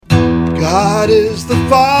God is the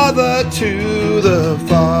father to the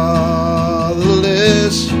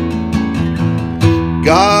fatherless.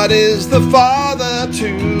 God is the father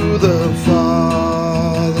to the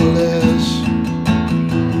fatherless.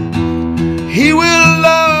 He will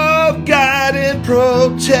love, guide, and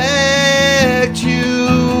protect you.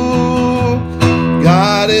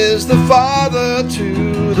 God is the father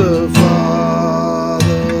to the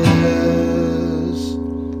fatherless.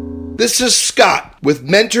 This is Scott with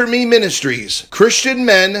Mentor Me Ministries, Christian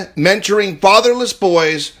men mentoring fatherless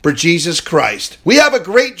boys for Jesus Christ. We have a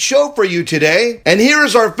great show for you today, and here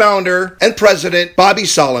is our founder and president, Bobby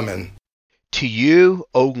Solomon. To you,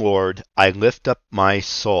 O Lord, I lift up my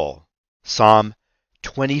soul. Psalm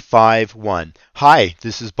 25:1. Hi,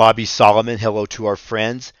 this is Bobby Solomon. Hello to our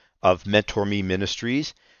friends of Mentor Me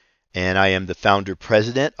Ministries, and I am the founder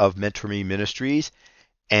president of Mentor Me Ministries,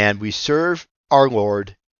 and we serve our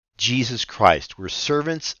Lord Jesus Christ. We're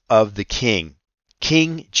servants of the King,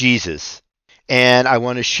 King Jesus. And I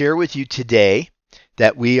want to share with you today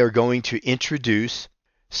that we are going to introduce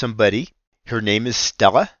somebody. Her name is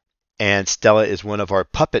Stella, and Stella is one of our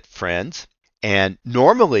puppet friends. And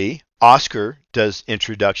normally, Oscar does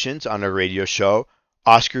introductions on our radio show.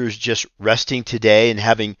 Oscar is just resting today and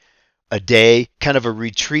having a day, kind of a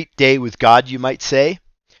retreat day with God, you might say.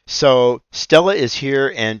 So Stella is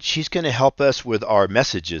here, and she's going to help us with our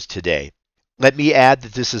messages today. Let me add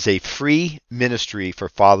that this is a free ministry for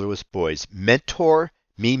fatherless boys. Mentor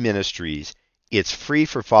Me Ministries. It's free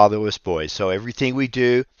for fatherless boys. So everything we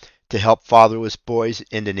do to help fatherless boys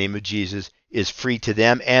in the name of Jesus is free to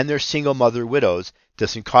them and their single mother widows.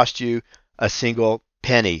 Doesn't cost you a single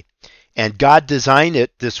penny. And God designed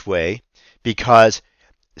it this way because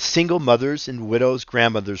single mothers and widows,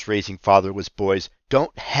 grandmothers raising fatherless boys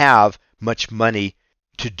don't have much money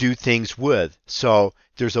to do things with. So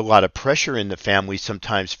there's a lot of pressure in the family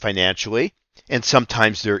sometimes financially, and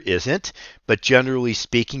sometimes there isn't. But generally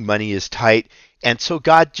speaking, money is tight. And so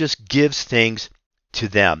God just gives things to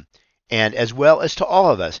them. And as well as to all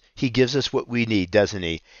of us, He gives us what we need, doesn't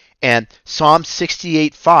He? And Psalm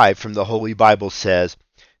 68:5 from the Holy Bible says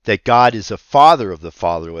that God is a father of the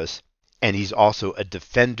fatherless, and He's also a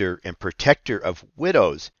defender and protector of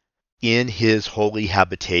widows in His holy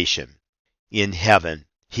habitation in heaven.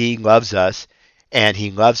 He loves us, and He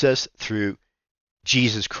loves us through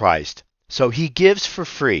Jesus Christ. So He gives for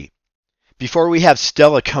free. Before we have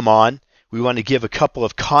Stella come on, we want to give a couple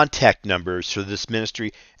of contact numbers for this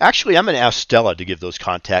ministry. Actually, I'm going to ask Stella to give those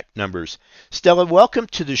contact numbers. Stella, welcome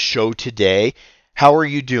to the show today. How are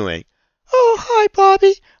you doing? Oh, hi,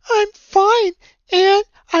 Bobby. I'm fine, and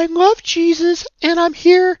I love Jesus, and I'm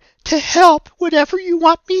here to help. Whatever you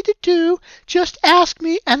want me to do, just ask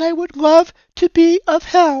me, and I would love to be of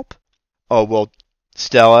help. Oh, well,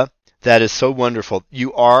 Stella, that is so wonderful.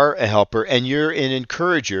 You are a helper, and you're an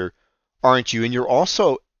encourager, aren't you? And you're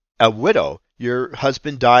also a widow. Your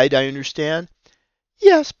husband died, I understand?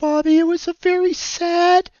 Yes, Bobby. It was a very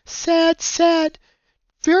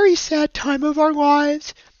very sad time of our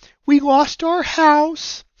lives. We lost our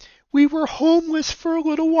house. We were homeless for a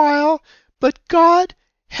little while, but God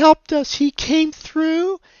helped us. He came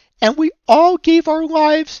through, and we all gave our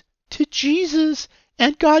lives to Jesus,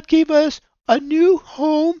 and God gave us a new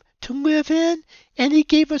home to live in, and He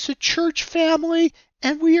gave us a church family,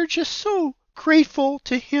 and we are just so grateful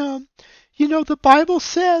to Him. You know, the Bible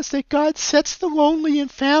says that God sets the lonely in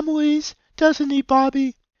families, doesn't He,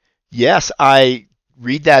 Bobby? Yes, I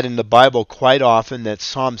read that in the Bible quite often, that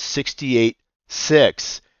Psalm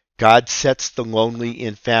 68:6, God sets the lonely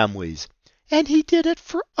in families. And He did it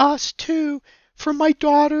for us, too, for my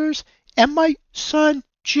daughters and my son,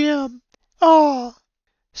 Jim. Oh,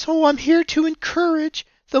 so I'm here to encourage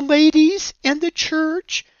the ladies in the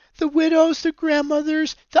church, the widows, the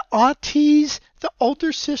grandmothers, the aunties, the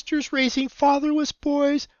older sisters raising fatherless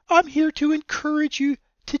boys. I'm here to encourage you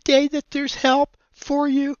today that there's help for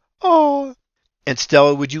you. Oh. And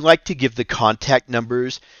Stella, would you like to give the contact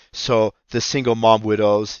numbers so the single mom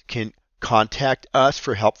widows can contact us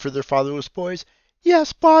for help for their fatherless boys?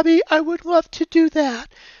 Yes, Bobby, I would love to do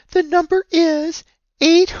that. The number is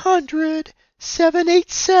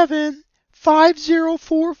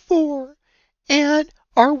 800-787-5044, and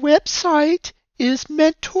our website is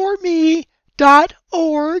mentorme.org.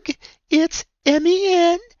 It's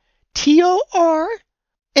mentorme.org.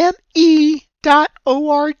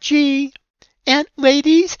 And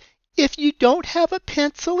ladies, if you don't have a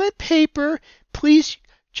pencil and paper, please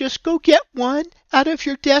just go get one out of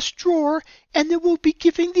your desk drawer, and then we'll be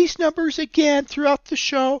giving these numbers again throughout the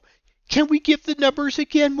show. Can we give the numbers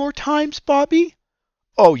again more times, Bobby?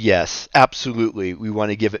 Oh, yes, absolutely. We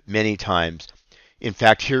want to give it many times. In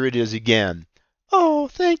fact, here it is again. Oh,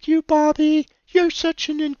 thank you, Bobby. You're such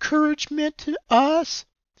an encouragement to us.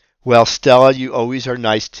 Well, Stella, you always are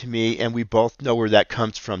nice to me, and we both know where that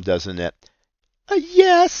comes from, doesn't it?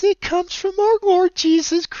 Yes, it comes from our Lord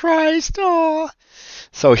Jesus Christ. Oh.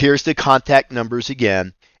 So here's the contact numbers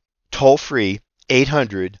again. Toll free,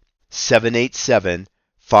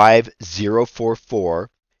 800-787-5044,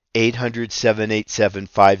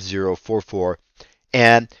 800-787-5044,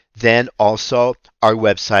 and then also our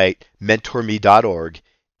website, mentorme.org,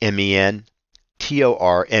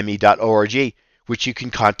 mentorme.org, which you can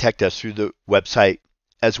contact us through the website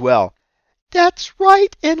as well. That's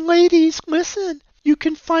right. And ladies, listen. You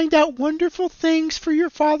can find out wonderful things for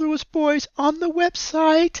your fatherless boys on the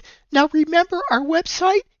website. Now remember, our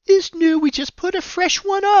website is new. We just put a fresh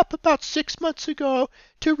one up about 6 months ago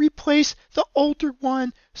to replace the older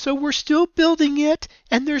one. So we're still building it,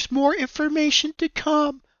 and there's more information to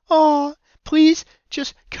come. Please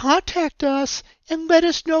just contact us and let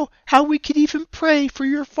us know how we could even pray for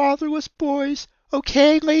your fatherless boys.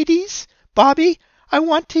 Okay, ladies? Bobby, I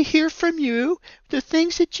want to hear from you the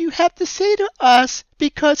things that you have to say to us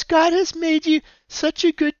because God has made you such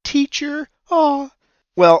a good teacher.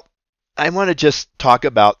 Well, I want to just talk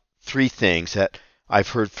about 3 things that I've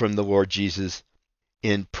heard from the Lord Jesus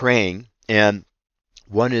in praying, and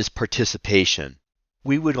one is participation.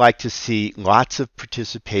 We would like to see lots of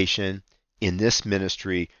participation in this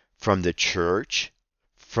ministry from the church,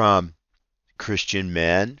 from Christian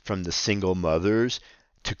men, from the single mothers,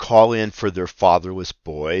 to call in for their fatherless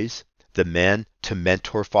boys, the men to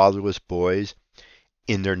mentor fatherless boys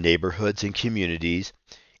in their neighborhoods and communities,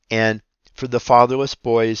 and for the fatherless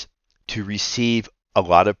boys to receive a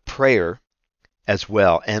lot of prayer as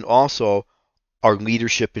well, and also our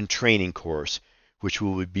leadership and training course, which we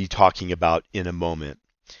will be talking about in a moment.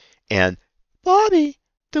 And Bobby,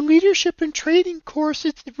 the leadership and training course,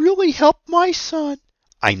 it really helped my son.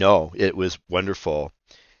 I know, it was wonderful.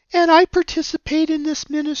 And I participate in this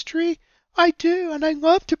ministry. I do, and I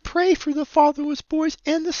love to pray for the fatherless boys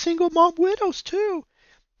and the single mom widows too.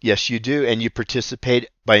 Yes, you do, and you participate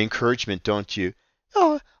by encouragement, don't you?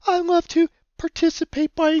 I love to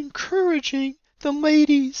participate by encouraging the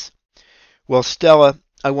ladies. Well, Stella,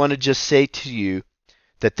 I want to just say to you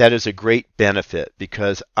that that is a great benefit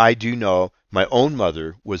because I do know my own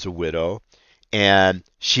mother was a widow, and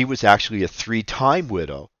she was actually a 3-time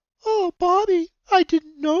widow. Oh, Bobby, I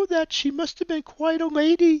didn't know that. She must have been quite a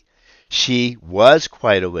lady. She was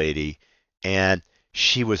quite a lady, and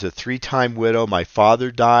she was a 3-time widow. My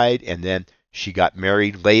father died, and then she got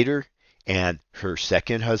married later, and her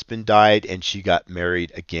second husband died, and she got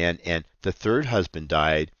married again, and the third husband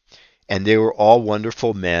died, and they were all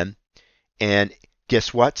wonderful men. And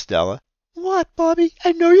guess what, Stella? What, Bobby?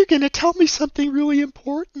 I know you're going to tell me something really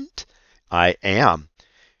important. I am.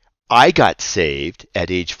 I got saved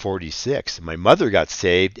at age 46. My mother got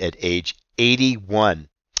saved at age 81.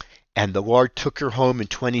 And the Lord took her home in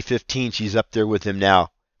 2015. She's up there with him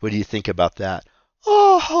now. What do you think about that?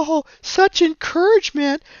 Oh, such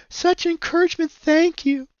encouragement. Such encouragement. Thank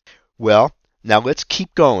you. Well, now let's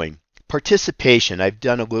keep going. Participation. I've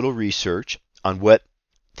done a little research on what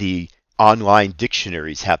the online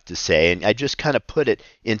dictionaries have to say, and I just kind of put it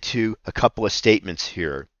into a couple of statements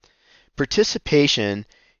here. Participation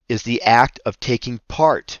is the act of taking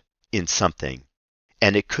part in something.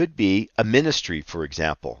 And it could be a ministry, for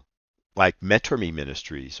example, like Mentor Me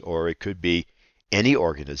Ministries, or it could be any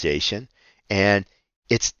organization. And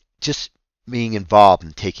it's just being involved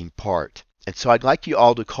and taking part. And so I'd like you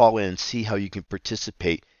all to call in and see how you can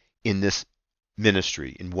participate in this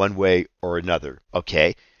ministry in one way or another.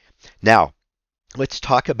 Okay? Now, let's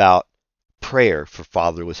talk about prayer for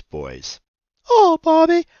fatherless boys. Oh,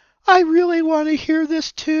 Bobby, I really want to hear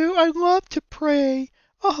this too. I love to pray.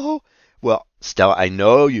 Oh. Well, Stella, I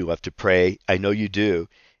know you love to pray. I know you do.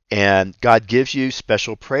 And God gives you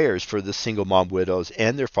special prayers for the single mom widows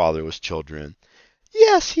and their fatherless children.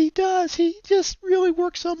 Yes, He does. He just really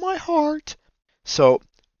works on my heart. So,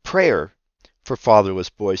 prayer for fatherless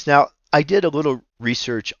boys. Now, I did a little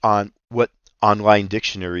research on what online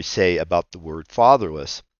dictionaries say about the word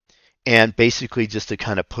fatherless. And basically, just to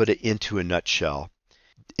kind of put it into a nutshell,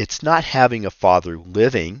 it's not having a father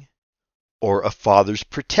living or a father's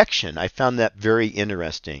protection. I found that very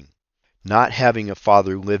interesting. Not having a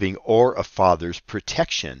father living or a father's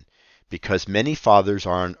protection, because many fathers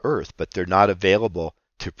are on earth, but they're not available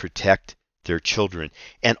to protect their children.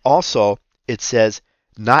 And also, it says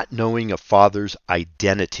not knowing a father's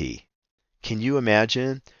identity. Can you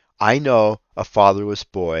imagine? I know a fatherless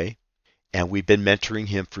boy, and we've been mentoring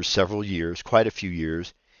him for several years, quite a few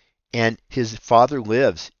years, and his father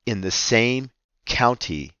lives in the same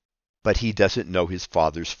county, but he doesn't know his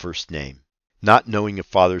father's first name. Not knowing a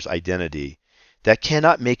father's identity, that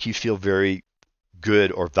cannot make you feel very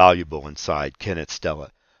good or valuable inside, can it,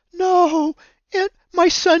 Stella? No, and my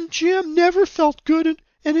son Jim never felt good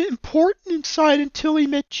and important inside until he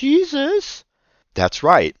met Jesus. That's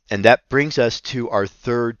right, and that brings us to our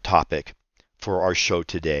third topic for our show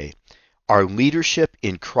today, our leadership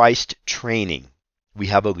in Christ training. We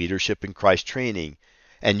have a leadership in Christ training.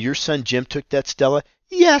 And your son Jim took that, Stella?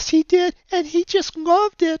 Yes, he did, and he just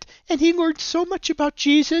loved it, and he learned so much about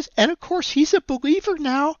Jesus, and of course he's a believer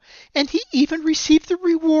now, and he even received the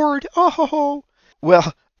reward. Oh!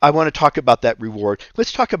 Well, I want to talk about that reward.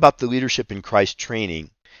 Let's talk about the leadership in Christ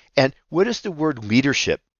training. And what does the word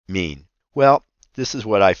leadership mean? Well, this is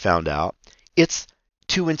what I found out. It's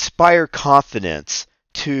to inspire confidence,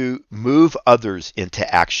 to move others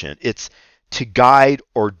into action. It's to guide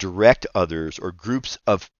or direct others or groups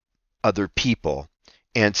of other people.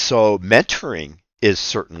 And so mentoring is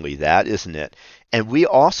certainly that, isn't it? And we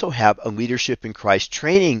also have a Leadership in Christ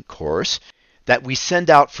training course that we send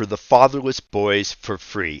out for the fatherless boys for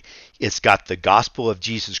free. It's got the gospel of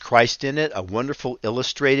Jesus Christ in it, a wonderful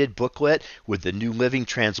illustrated booklet with the New Living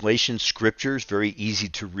Translation scriptures, very easy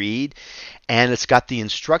to read, and it's got the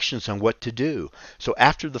instructions on what to do. So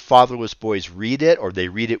after the fatherless boys read it, or they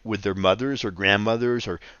read it with their mothers or grandmothers,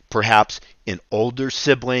 or perhaps an older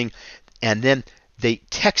sibling, and then they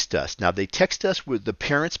text us. Now, they text us with the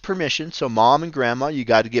parents' permission. So mom and grandma, you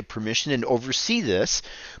got to get permission and oversee this.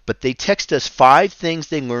 But they text us 5 things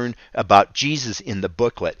they learned about Jesus in the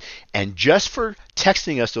booklet. And just for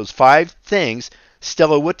texting us those 5 things,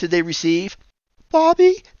 Stella, what did they receive?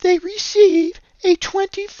 Bobby, they receive a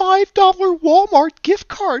 $25 Walmart gift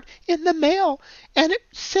card in the mail, and it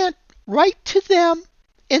sent right to them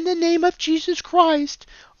in the name of Jesus Christ.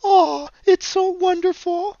 Oh, it's so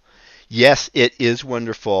wonderful. Yes, it is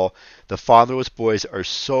wonderful. The fatherless boys are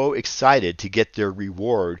so excited to get their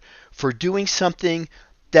reward for doing something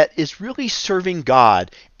that is really serving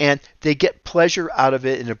God, and they get pleasure out of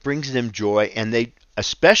it, and it brings them joy, and they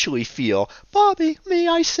especially feel, Bobby, may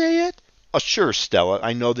I say it? Oh, sure, Stella.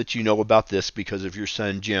 I know that you know about this because of your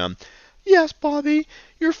son Jim. Yes, Bobby,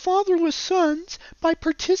 your fatherless sons, by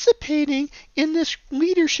participating in this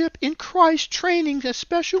Leadership in Christ training,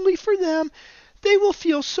 especially for them, they will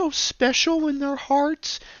feel so special in their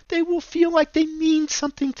hearts. They will feel like they mean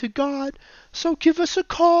something to God. So give us a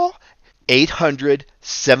call.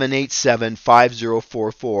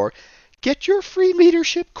 800-787-5044. Get your free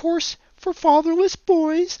leadership course for fatherless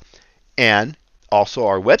boys. And also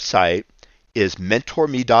our website is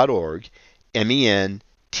mentorme.org,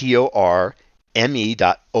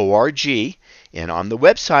 mentorme.org. And on the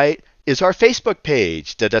website is our Facebook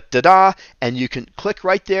page, and you can click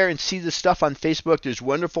right there and see the stuff on Facebook. There's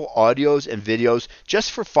wonderful audios and videos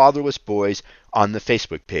just for fatherless boys on the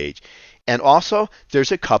Facebook page. And also,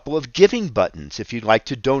 there's a couple of giving buttons if you'd like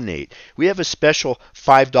to donate. We have a special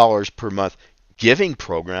 $5 per month giving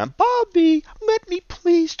program. Bobby, let me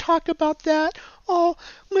please talk about that. Oh,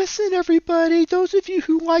 listen, everybody, those of you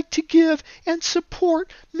who like to give and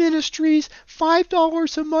support ministries,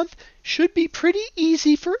 $5 a month should be pretty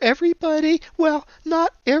easy for everybody. Well,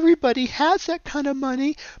 not everybody has that kind of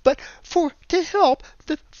money, but to help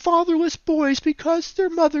the fatherless boys because their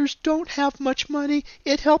mothers don't have much money,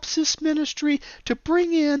 it helps this ministry to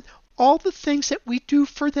bring in all the things that we do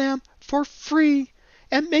for them for free.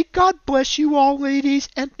 And may God bless you all, ladies,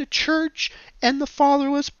 and the church and the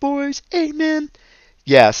fatherless boys. Amen.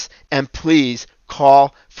 Yes, and please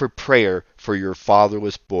call for prayer for your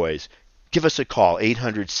fatherless boys. Give us a call,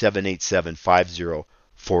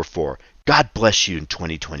 800-787-5044. God bless you in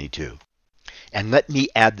 2022. And let me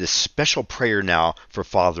add this special prayer now for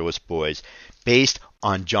fatherless boys, based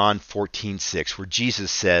on John 14:6, where Jesus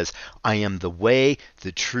says, I am the way,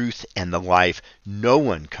 the truth, and the life. No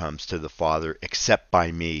one comes to the Father except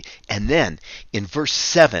by me. And then in verse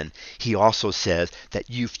 7, he also says that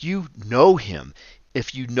if you know him,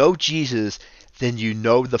 if you know Jesus, then you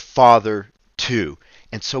know the Father too.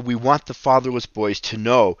 And so we want the fatherless boys to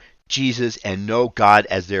know Jesus and know God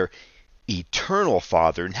as their eternal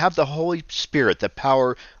Father and have the Holy Spirit, the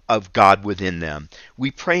power of God within them.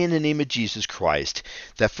 We pray in the name of Jesus Christ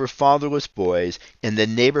that for fatherless boys in the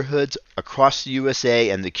neighborhoods across the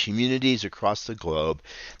USA and the communities across the globe,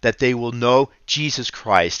 that they will know Jesus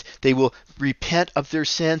Christ. They will repent of their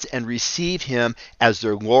sins and receive him as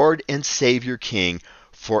their Lord and Savior King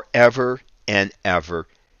forever and ever.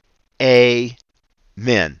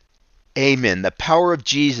 Amen. Amen. The power of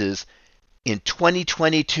Jesus in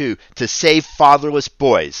 2022 to save fatherless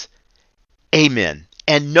boys. Amen.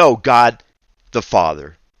 And know God the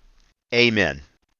Father. Amen.